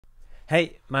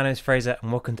Hey, my name is Fraser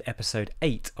and welcome to episode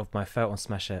 8 of my Photon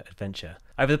Smasher adventure.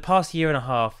 Over the past year and a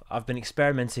half, I've been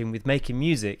experimenting with making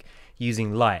music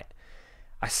using light.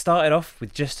 I started off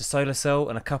with just a solar cell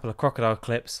and a couple of crocodile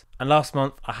clips, and last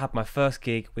month I had my first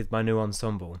gig with my new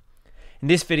ensemble. In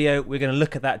this video, we're going to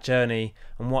look at that journey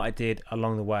and what I did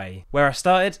along the way, where I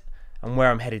started and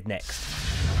where I'm headed next.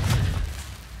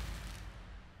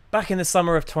 Back in the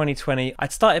summer of 2020,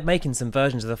 I'd started making some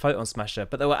versions of the Photon Smasher,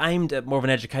 but they were aimed at more of an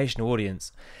educational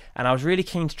audience. And I was really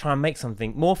keen to try and make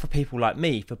something more for people like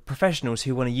me, for professionals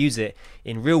who want to use it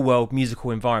in real-world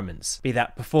musical environments, be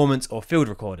that performance or field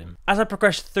recording. As I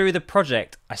progressed through the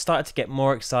project, I started to get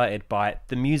more excited by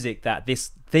the music that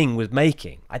this thing was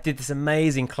making. I did this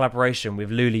amazing collaboration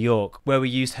with Lula York where we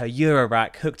used her Euro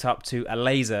rack hooked up to a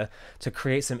laser to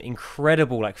create some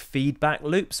incredible feedback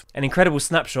loops, an incredible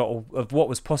snapshot of what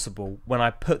was possible when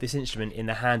I put this instrument in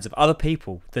the hands of other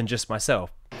people than just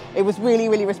myself. It was really,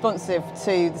 really responsive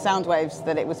to the sound waves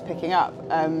that it was picking up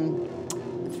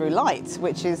through light,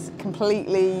 which is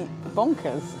completely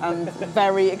bonkers and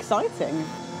very exciting.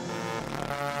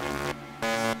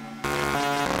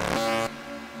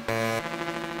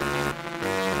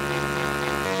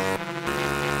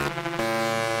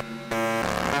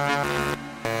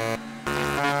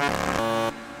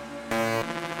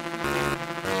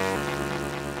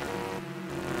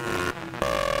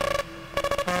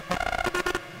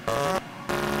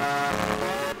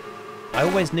 I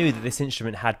always knew that this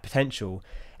instrument had potential,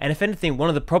 and if anything, one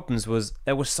of the problems was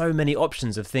there were so many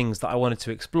options of things that I wanted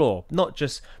to explore, not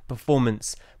just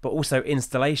performance but also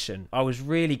installation. I was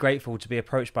really grateful to be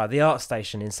approached by the Art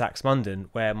Station in Saxmundham,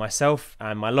 where myself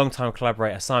and my longtime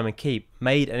collaborator Simon Keep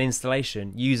made an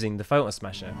installation using the Photon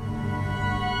Smasher.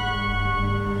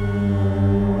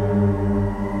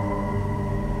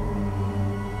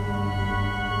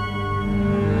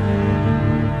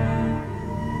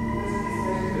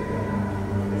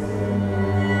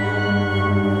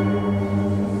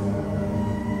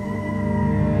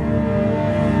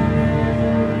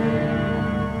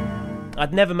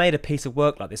 I'd never made a piece of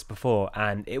work like this before,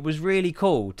 and it was really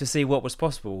cool to see what was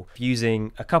possible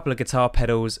using a couple of guitar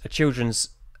pedals, a children's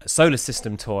solar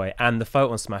system toy and the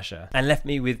Photon Smasher, and left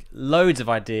me with loads of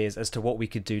ideas as to what we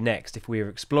could do next if we were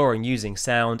exploring using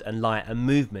sound and light and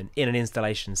movement in an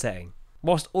installation setting.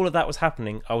 Whilst all of that was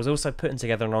happening, I was also putting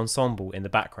together an ensemble in the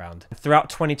background. Throughout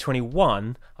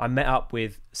 2021, I met up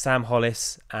with Sam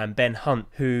Hollis and Ben Hunt,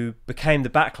 who became the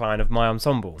backline of my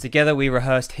ensemble. Together we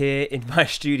rehearsed here in my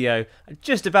studio. I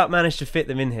just about managed to fit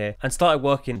them in here and started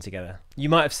working together. You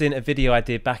might have seen a video I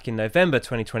did back in November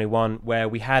 2021 where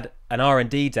we had an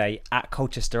R&D day at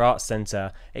Colchester Arts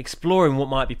Centre exploring what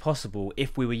might be possible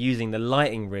if we were using the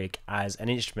lighting rig as an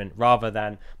instrument rather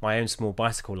than my own small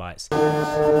bicycle lights.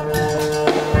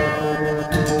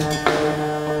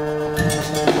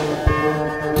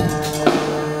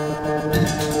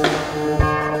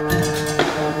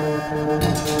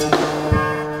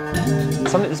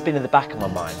 Something that's been in the back of my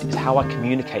mind is how I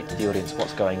communicate to the audience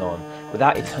what's going on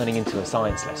without it turning into a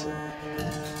science lesson.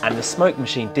 And the smoke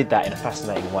machine did that in a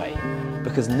fascinating way,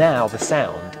 because now the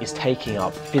sound is taking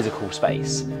up physical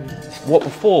space. What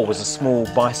before was a small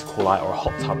bicycle light or a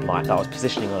hot tub light that I was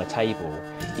positioning on a table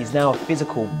is now a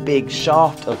physical big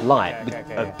shaft of light with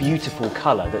a beautiful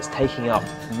colour that's taking up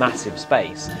massive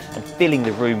space and filling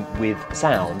the room with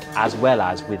sound as well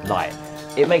as with light.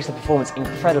 It makes the performance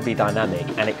incredibly dynamic,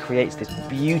 and it creates this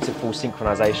beautiful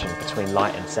synchronization between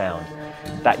light and sound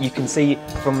that you can see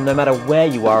from no matter where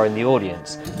you are in the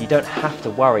audience. You don't have to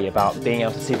worry about being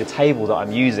able to see the table that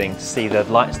I'm using to see the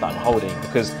lights that I'm holding,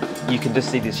 because you can just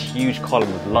see this huge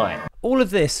column of light. All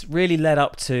of this really led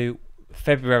up to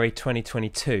February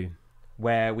 2022,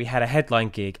 where we had a headline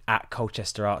gig at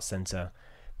Colchester Arts Centre,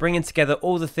 bringing together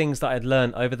all the things that I'd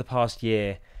learned over the past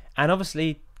year and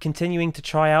obviously continuing to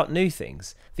try out new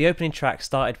things. The opening track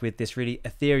started with this really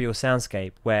ethereal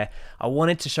soundscape where I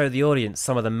wanted to show the audience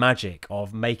some of the magic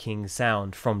of making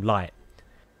sound from light.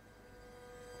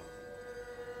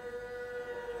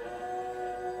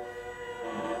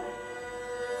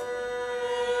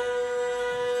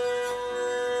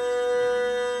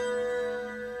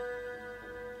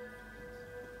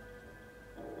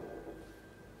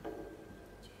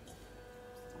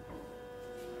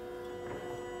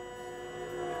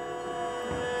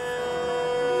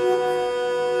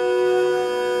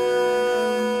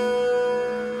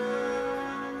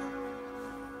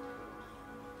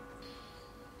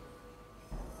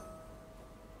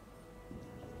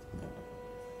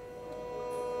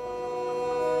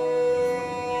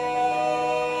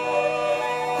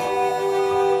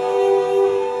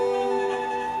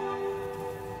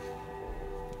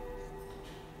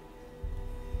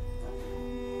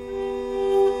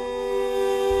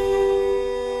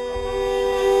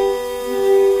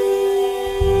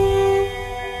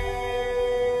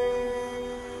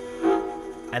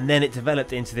 And then it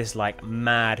developed into this like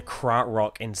mad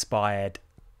krautrock inspired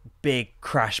big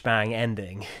crash bang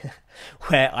ending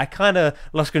where I kind of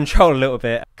lost control a little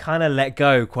bit, kind of let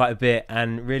go quite a bit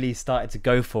and really started to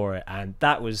go for it, and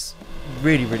that was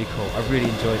really, really cool. I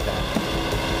really enjoyed that.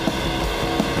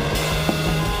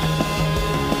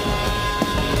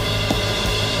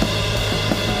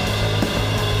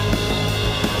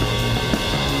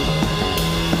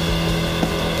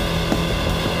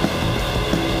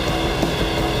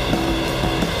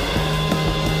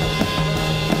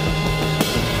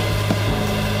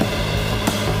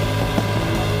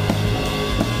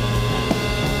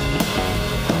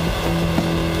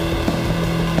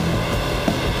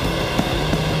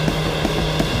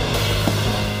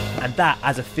 And that,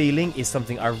 as a feeling, is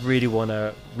something I really want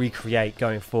to recreate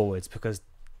going forwards, because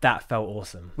that felt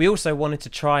awesome. We also wanted to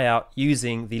try out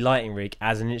using the lighting rig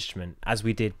as an instrument, as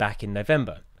we did back in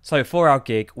November. So for our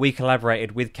gig, we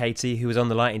collaborated with Katie, who was on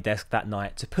the lighting desk that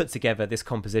night, to put together this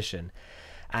composition.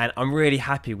 And I'm really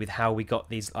happy with how we got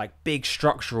these like big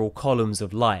structural columns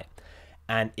of light.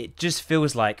 And it just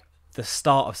feels like the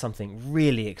start of something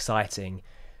really exciting,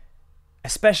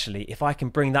 especially if I can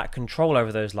bring that control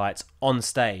over those lights on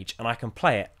stage and I can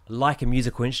play it like a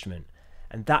musical instrument.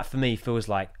 And that for me feels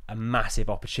like a massive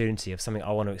opportunity of something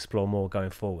I want to explore more going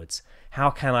forwards.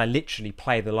 How can I literally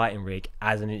play the lighting rig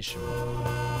as an instrument?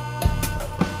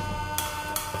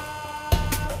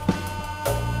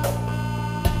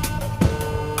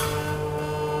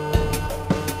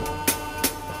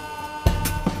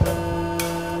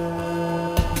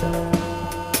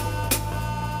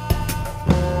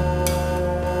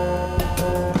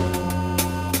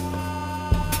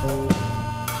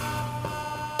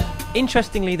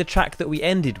 Interestingly, the track that we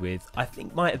ended with, I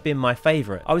think might have been my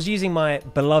favourite. I was using my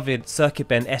beloved Circuit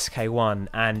Bend SK1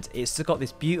 and it's got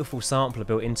this beautiful sampler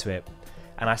built into it.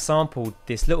 And I sampled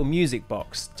this little music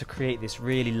box to create this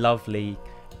really lovely,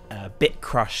 bit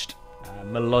crushed,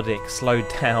 melodic, slowed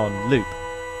down loop.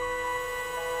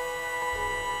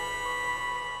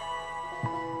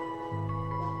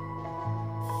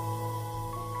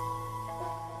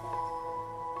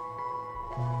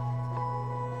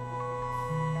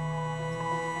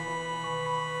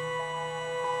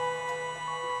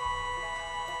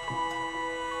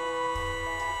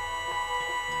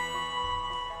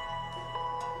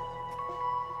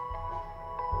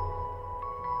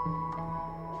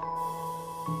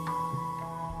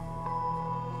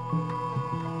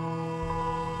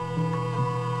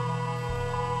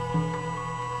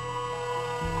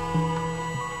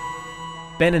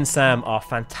 Ben and Sam are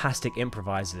fantastic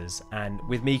improvisers, and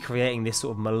with me creating this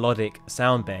sort of melodic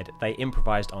sound bed, they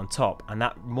improvised on top, and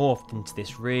that morphed into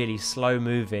this really slow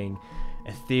moving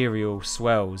ethereal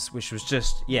swells, which was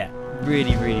just, yeah,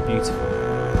 really, really beautiful.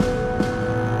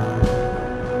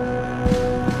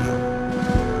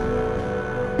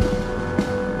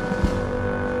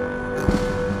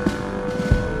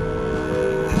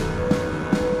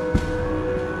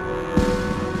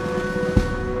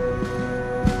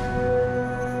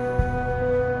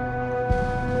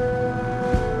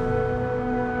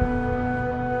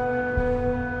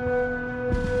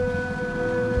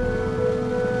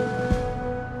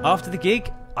 After the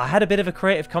gig, I had a bit of a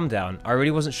creative come down. I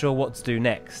really wasn't sure what to do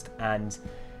next, and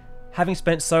having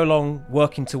spent so long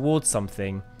working towards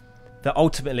something that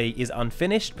ultimately is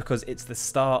unfinished because it's the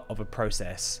start of a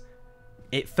process,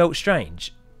 it felt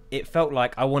strange. It felt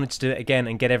like I wanted to do it again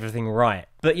and get everything right.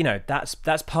 But you know, that's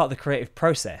part of the creative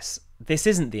process. This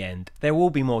isn't the end. There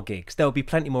will be more gigs. There will be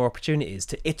plenty more opportunities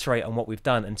to iterate on what we've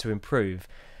done and to improve.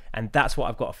 And that's what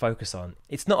I've got to focus on.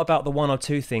 It's not about the one or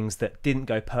two things that didn't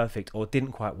go perfect or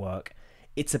didn't quite work.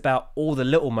 It's about all the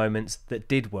little moments that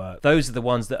did work. Those are the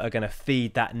ones that are going to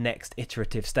feed that next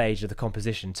iterative stage of the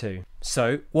composition too.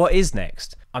 So what is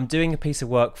next? I'm doing a piece of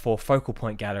work for Focal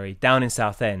Point Gallery down in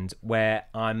Southend, where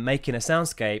I'm making a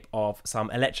soundscape of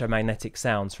some electromagnetic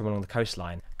sounds from along the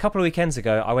coastline. A couple of weekends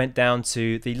ago, I went down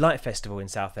to the Light Festival in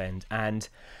Southend and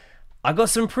I got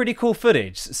some pretty cool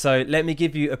footage, so let me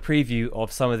give you a preview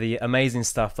of some of the amazing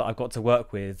stuff that I've got to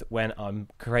work with when I'm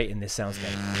creating this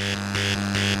soundscape.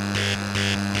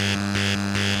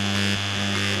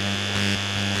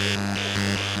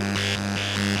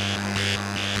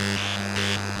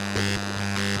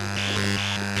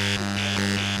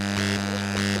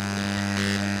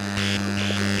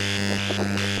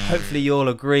 Hopefully you'll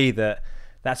agree that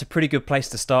that's a pretty good place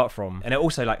to start from. And it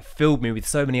also like filled me with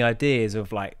so many ideas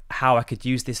of like how I could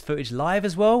use this footage live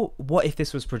as well. What if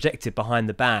this was projected behind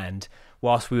the band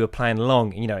whilst we were playing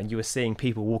along, you know, and you were seeing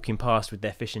people walking past with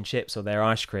their fish and chips or their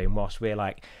ice cream whilst we're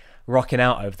like rocking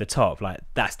out over the top. Like,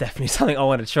 that's definitely something I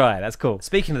want to try. That's cool.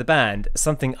 Speaking of the band,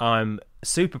 something I'm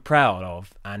super proud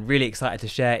of and really excited to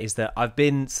share is that I've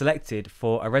been selected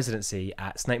for a residency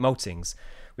at Snake Maltings,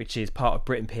 which is part of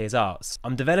Britain Peers Arts.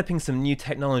 I'm developing some new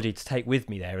technology to take with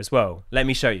me there as well. Let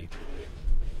me show you.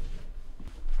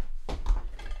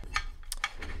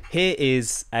 Here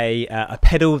is a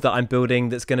pedal that I'm building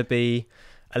that's going to be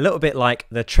a little bit like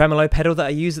the tremolo pedal that I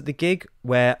use at the gig,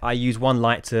 where I use one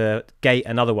light to gate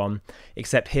another one,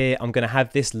 except here I'm going to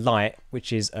have this light,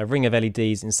 which is a ring of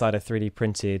LEDs inside a 3D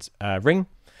printed ring.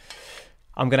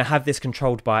 I'm going to have this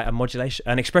controlled by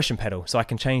an expression pedal, so I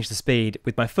can change the speed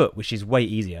with my foot, which is way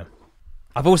easier.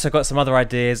 I've also got some other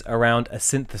ideas around a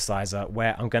synthesizer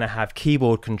where I'm going to have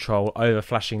keyboard control over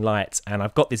flashing lights, and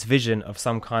I've got this vision of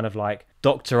some kind of like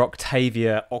Dr.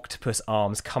 Octavia octopus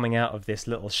arms coming out of this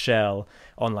little shell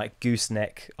on like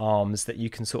gooseneck arms that you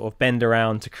can sort of bend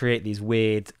around to create these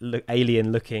weird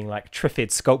alien looking like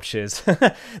triffid sculptures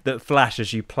that flash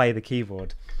as you play the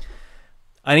keyboard.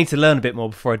 I need to learn a bit more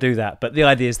before I do that, but the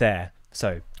idea is there.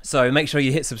 So make sure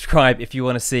you hit subscribe if you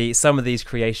want to see some of these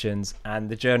creations and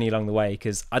the journey along the way,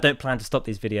 because I don't plan to stop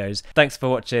these videos. Thanks for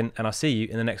watching, and I'll see you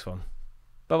in the next one.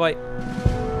 Bye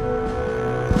bye.